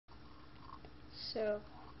So,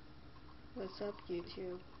 what's up,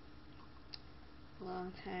 YouTube?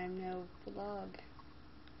 Long time no vlog.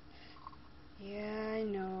 Yeah, I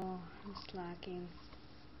know, I'm slacking.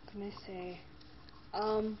 What can I say?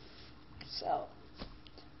 So,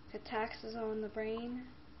 got taxes on the brain.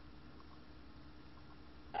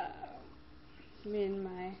 Me and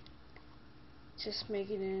my just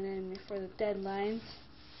making it in before the deadlines.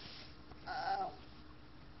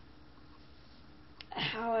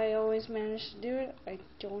 How I always manage to do it, I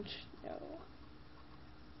don't know.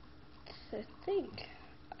 I think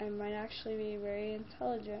I might actually be very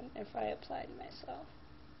intelligent if I applied myself.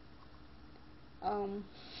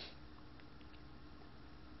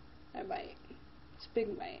 I might. It's a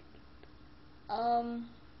big might.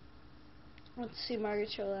 Went to see Margaret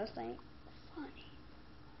show last night.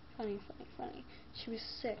 Funny. She was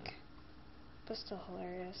sick, but still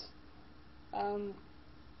hilarious.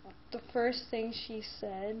 The first thing she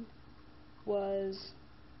said was,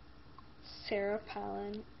 Sarah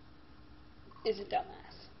Palin is a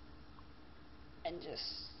dumbass. And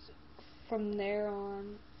just from there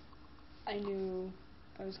on, I knew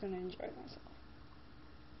I was going to enjoy myself.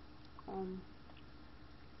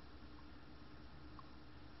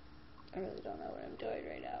 I really don't know what I'm doing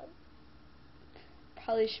right now.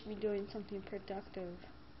 Probably should be doing something productive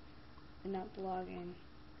and not blogging.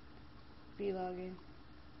 Vlogging.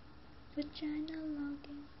 Vagina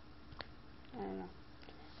logging. I don't know.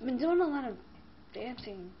 I've been doing a lot of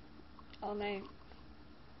dancing all night.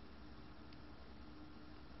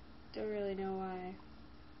 Don't really know why,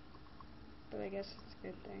 but I guess it's a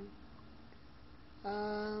good thing.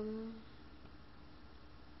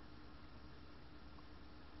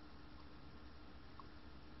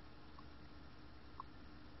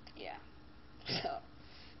 Yeah. So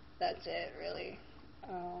that's it, really.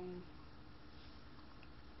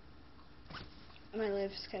 My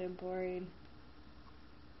life's kind of boring,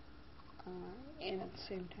 and at the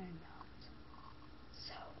same time not.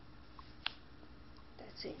 So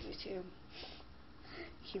that's it, YouTube.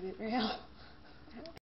 Keep it real.